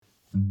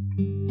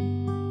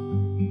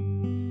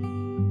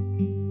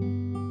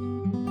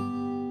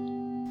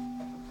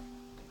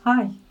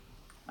Hi,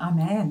 I'm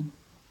Anne.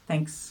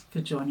 Thanks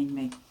for joining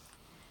me.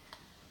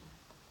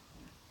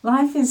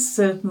 Life is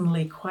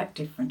certainly quite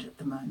different at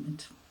the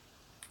moment.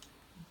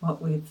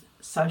 What with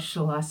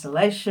social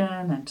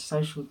isolation and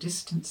social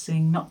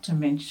distancing, not to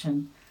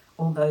mention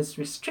all those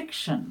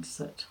restrictions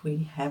that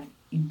we have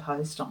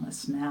imposed on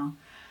us now,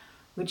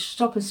 which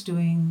stop us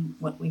doing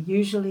what we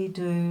usually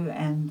do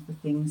and the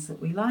things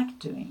that we like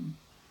doing.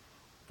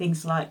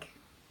 Things like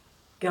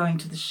going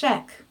to the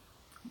shack,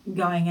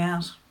 going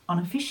out on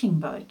a fishing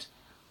boat,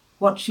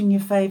 watching your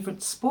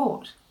favourite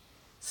sport,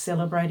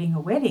 celebrating a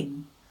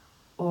wedding,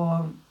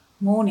 or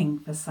mourning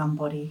for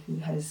somebody who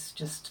has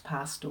just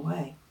passed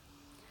away.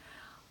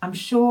 I'm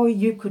sure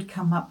you could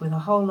come up with a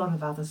whole lot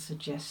of other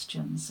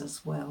suggestions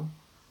as well.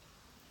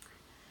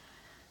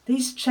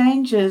 These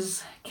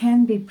changes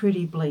can be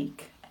pretty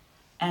bleak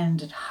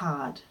and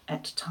hard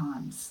at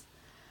times.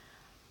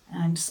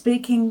 And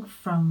speaking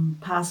from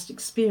past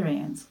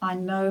experience, I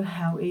know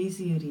how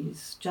easy it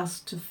is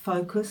just to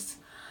focus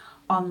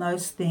on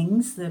those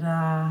things that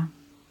are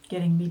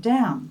getting me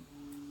down,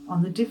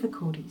 on the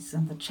difficulties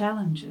and the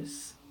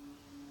challenges.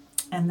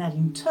 And that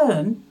in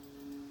turn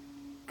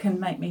can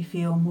make me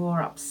feel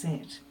more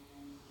upset.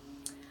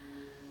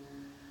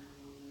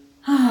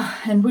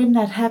 And when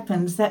that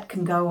happens, that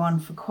can go on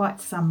for quite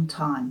some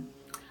time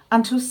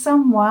until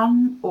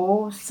someone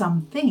or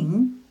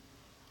something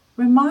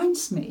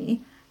reminds me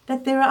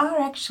that there are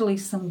actually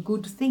some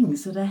good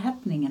things that are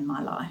happening in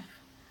my life.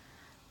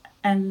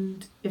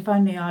 And if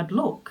only I'd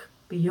look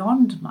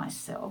beyond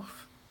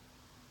myself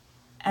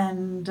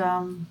and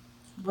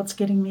what's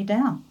getting me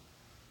down.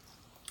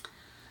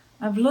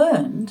 I've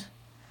learned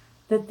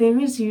that there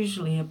is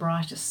usually a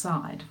brighter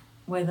side,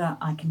 whether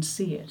I can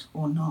see it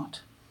or not.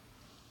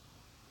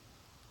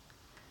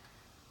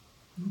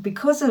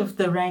 Because of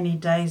the rainy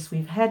days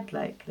we've had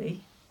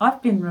lately,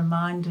 I've been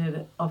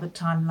reminded of a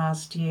time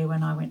last year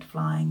when I went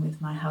flying with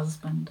my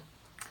husband.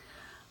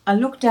 I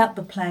looked out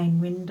the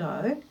plane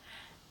window.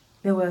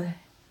 There were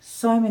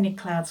so many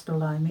clouds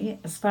below me,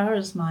 as far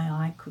as my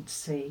eye could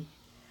see.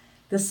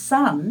 The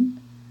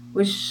sun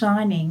was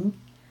shining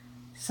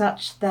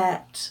such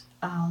that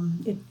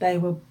they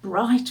were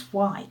bright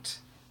white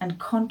and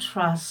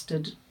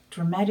contrasted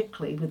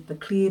dramatically with the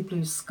clear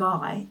blue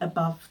sky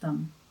above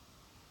them.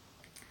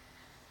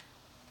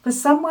 For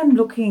someone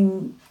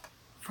looking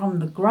from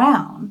the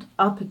ground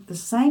up at the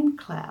same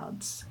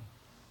clouds,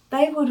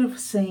 they would have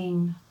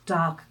seen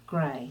dark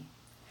grey.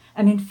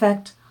 And in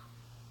fact,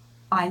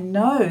 I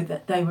know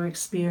that they were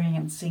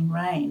experiencing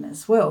rain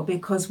as well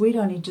because we'd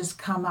only just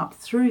come up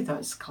through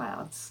those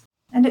clouds.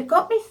 And it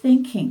got me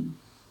thinking,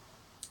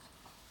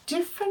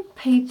 different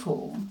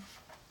people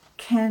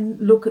can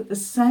look at the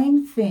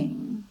same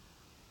thing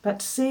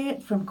but see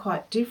it from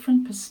quite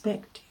different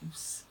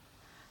perspectives.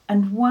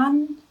 And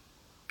one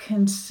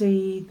can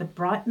see the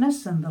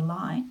brightness and the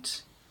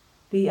light,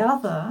 the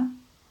other,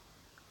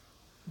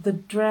 the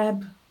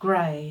drab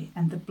grey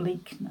and the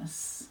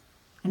bleakness.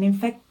 And in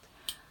fact,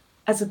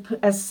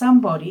 as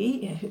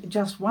somebody,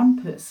 just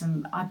one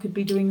person, I could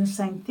be doing the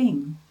same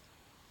thing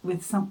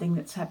with something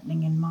that's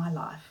happening in my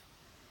life.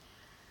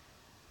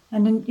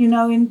 And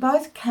in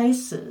both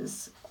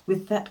cases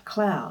with that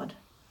cloud,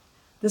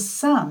 the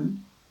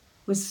sun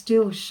was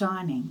still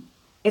shining.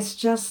 It's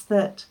just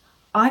that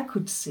I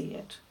could see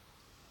it.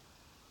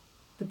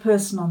 The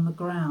person on the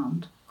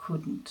ground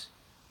couldn't.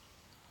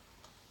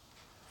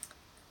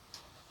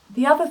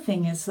 The other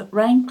thing is that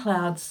rain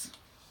clouds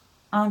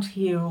aren't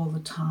here all the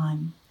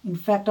time. In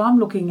fact, I'm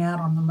looking out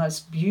on the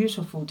most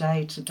beautiful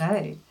day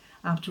today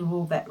after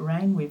all that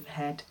rain we've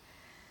had.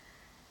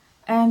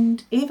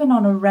 And even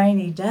on a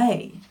rainy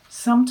day,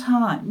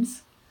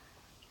 sometimes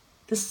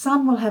the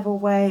sun will have a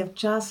way of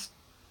just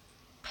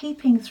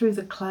peeping through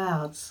the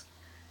clouds,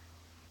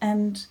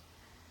 and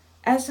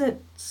as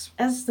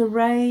the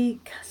rays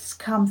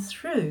come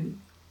through,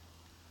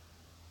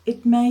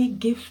 it may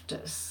gift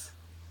us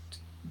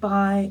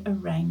by a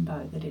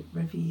rainbow that it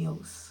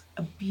reveals,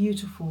 a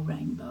beautiful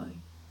rainbow.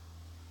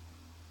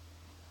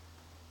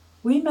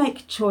 We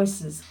make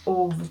choices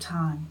all the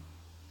time.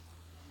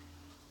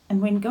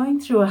 And when going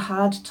through a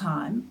hard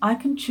time, I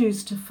can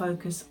choose to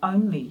focus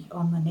only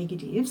on the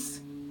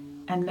negatives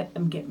and let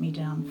them get me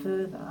down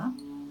further,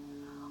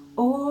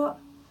 or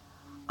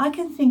I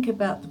can think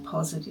about the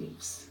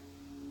positives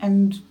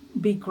and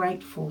be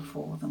grateful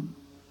for them.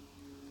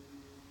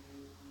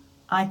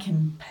 I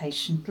can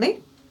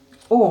patiently,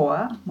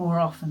 or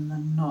more often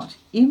than not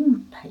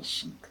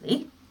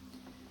impatiently,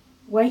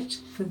 wait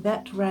for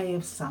that ray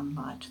of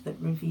sunlight that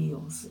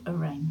reveals a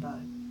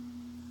rainbow.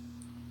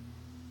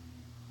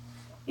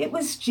 It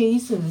was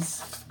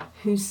Jesus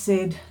who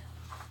said,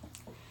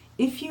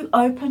 "If you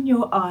open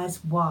your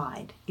eyes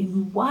wide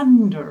in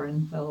wonder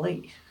and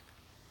belief,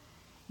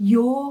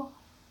 your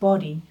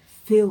body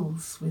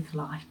fills with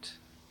light.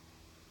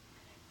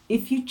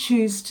 If you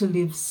choose to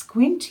live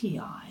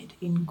squinty-eyed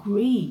in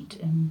greed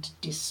and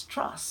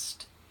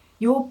distrust,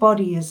 your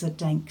body is a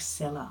dank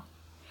cellar.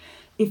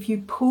 If you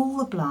pull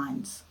the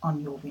blinds on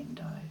your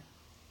window,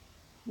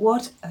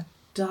 what a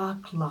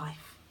dark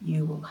life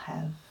you will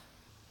have."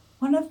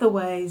 One of the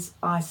ways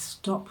I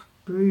stop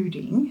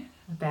brooding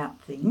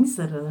about things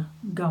that are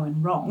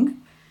going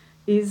wrong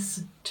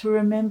is to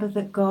remember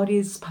that God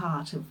is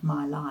part of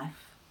my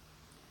life.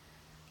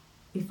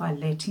 If I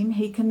let him,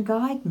 he can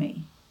guide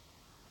me.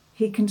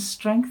 He can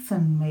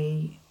strengthen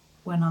me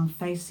when I'm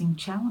facing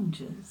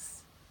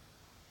challenges.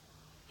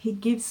 He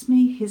gives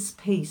me his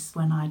peace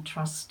when I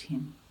trust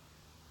him.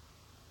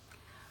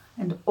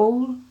 And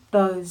all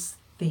those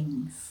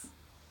things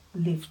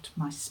lift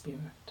my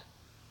spirit.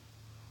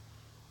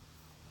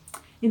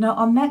 You know,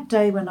 on that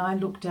day when I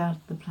looked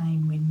out the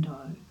plane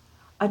window,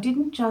 I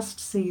didn't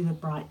just see the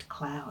bright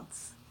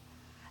clouds.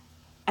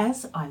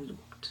 As I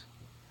looked,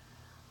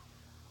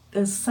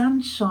 the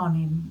sun shone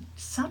in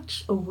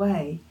such a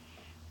way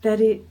that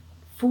it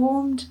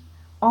formed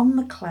on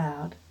the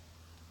cloud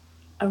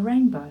a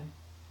rainbow.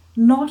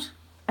 Not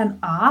an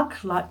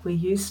arc like we're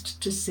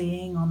used to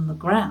seeing on the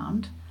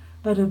ground,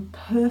 but a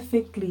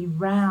perfectly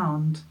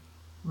round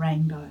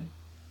rainbow.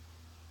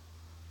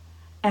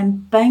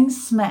 And bang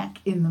smack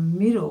in the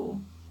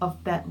middle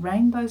of that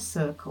rainbow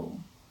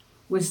circle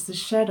was the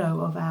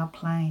shadow of our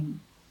plane.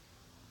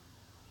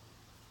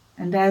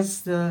 And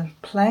as the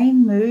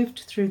plane moved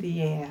through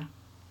the air,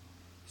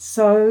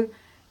 so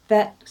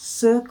that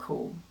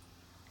circle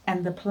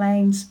and the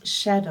plane's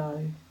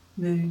shadow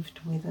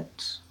moved with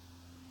it.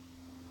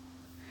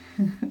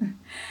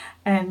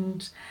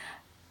 And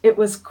it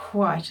was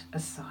quite a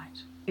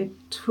sight.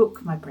 It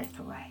took my breath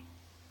away.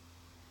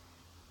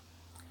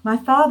 My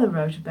father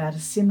wrote about a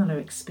similar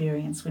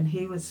experience when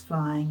he was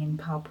flying in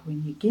Papua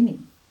New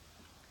Guinea.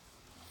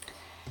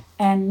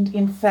 And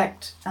in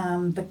fact,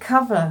 the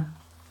cover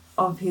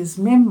of his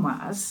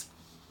memoirs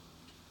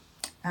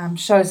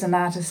shows an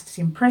artist's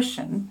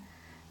impression,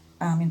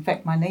 in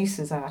fact my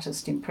niece's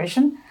artist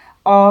impression,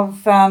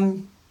 of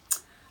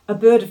a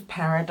bird of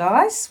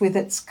paradise with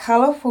its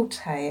colourful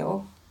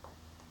tail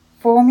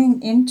forming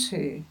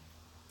into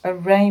a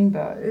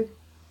rainbow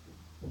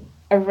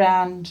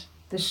around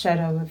the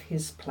shadow of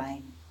his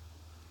plane.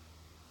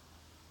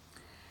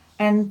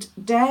 And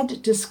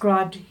Dad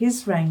described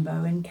his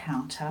rainbow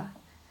encounter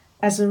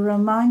as a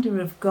reminder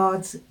of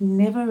God's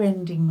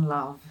never-ending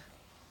love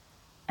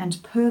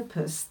and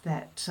purpose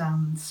that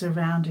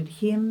surrounded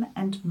him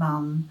and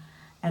Mum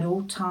at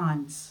all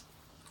times.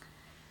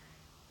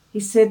 He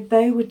said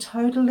they were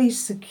totally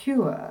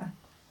secure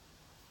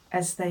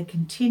as they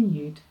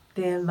continued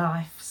their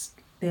life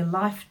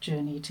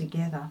journey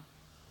together.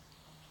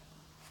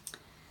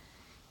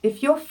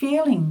 If you're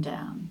feeling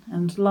down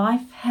and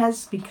life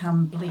has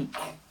become bleak,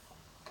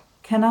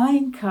 can I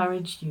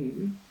encourage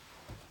you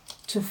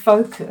to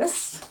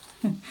focus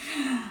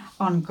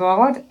on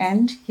God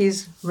and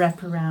his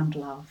wraparound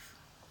love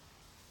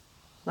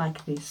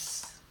like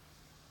this?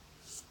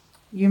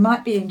 You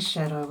might be in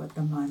shadow at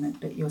the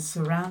moment, but you're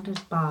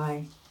surrounded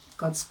by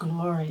God's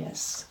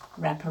glorious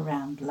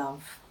wraparound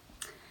love.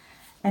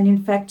 And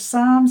in fact,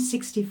 Psalm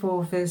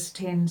 64 verse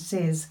 10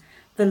 says,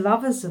 "The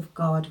lovers of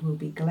God will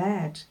be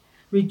glad,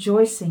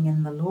 rejoicing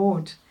in the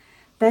Lord.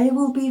 They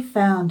will be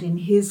found in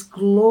his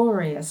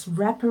glorious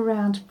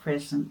wraparound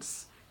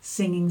presence,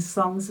 singing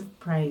songs of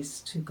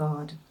praise to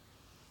God."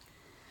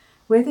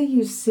 Whether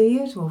you see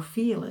it or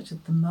feel it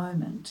at the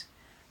moment,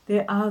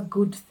 there are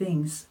good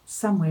things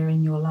somewhere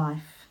in your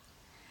life.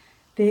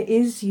 There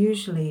is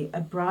usually a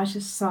brighter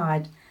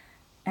side,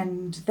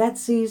 and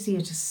that's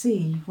easier to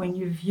see when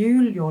you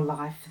view your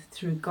life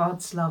through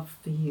God's love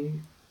for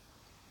you.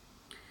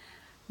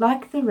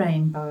 Like the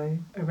rainbow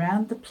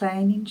around the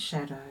plane in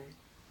shadow,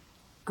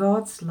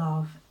 God's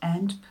love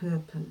and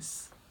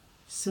purpose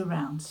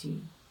surrounds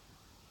you.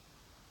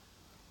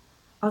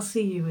 I'll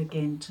see you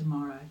again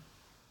tomorrow.